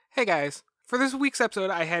Hey guys, for this week's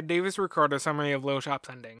episode I had Davis record a summary of Little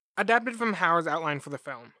Shop's ending, adapted from Howard's outline for the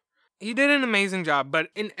film. He did an amazing job, but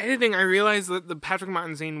in editing I realized that the Patrick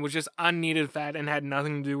Martin scene was just unneeded fat and had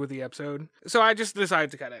nothing to do with the episode, so I just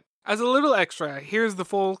decided to cut it. As a little extra, here's the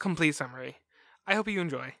full, complete summary. I hope you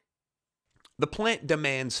enjoy. The plant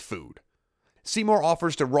demands food. Seymour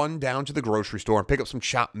offers to run down to the grocery store and pick up some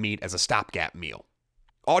chopped meat as a stopgap meal.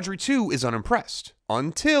 Audrey, too, is unimpressed,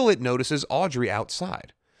 until it notices Audrey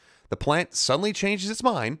outside. The plant suddenly changes its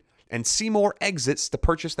mind, and Seymour exits to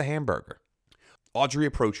purchase the hamburger. Audrey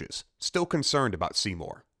approaches, still concerned about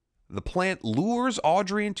Seymour. The plant lures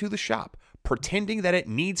Audrey into the shop, pretending that it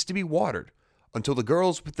needs to be watered, until the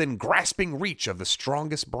girl's within grasping reach of the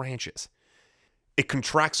strongest branches. It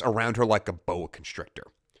contracts around her like a boa constrictor.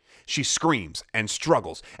 She screams and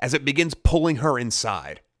struggles as it begins pulling her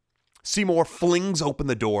inside. Seymour flings open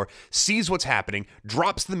the door, sees what's happening,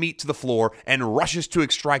 drops the meat to the floor, and rushes to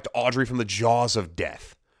extract Audrey from the jaws of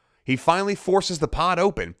death. He finally forces the pod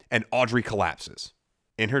open, and Audrey collapses.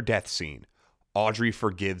 In her death scene, Audrey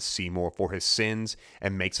forgives Seymour for his sins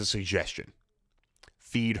and makes a suggestion.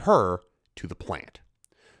 Feed her to the plant,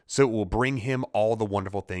 so it will bring him all the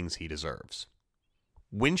wonderful things he deserves.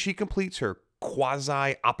 When she completes her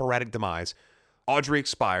quasi-operatic demise, Audrey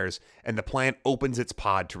expires, and the plant opens its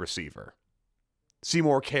pod to receive her.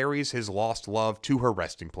 Seymour carries his lost love to her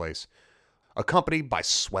resting place, accompanied by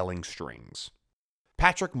swelling strings.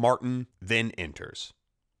 Patrick Martin then enters.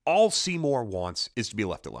 All Seymour wants is to be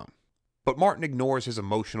left alone, but Martin ignores his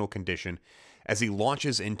emotional condition as he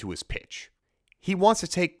launches into his pitch. He wants to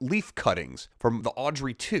take leaf cuttings from the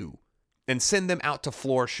Audrey 2 and send them out to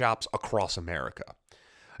floor shops across America.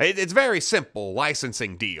 It's a very simple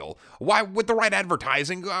licensing deal. Why, with the right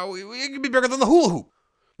advertising, it could be bigger than the hula hoop.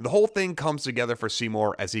 The whole thing comes together for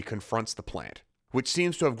Seymour as he confronts the plant, which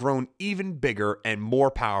seems to have grown even bigger and more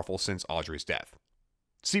powerful since Audrey's death.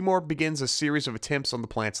 Seymour begins a series of attempts on the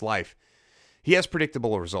plant's life. He has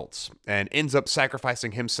predictable results, and ends up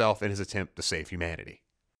sacrificing himself in his attempt to save humanity.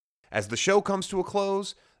 As the show comes to a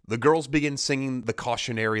close, the girls begin singing the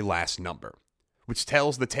cautionary last number, which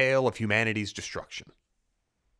tells the tale of humanity's destruction.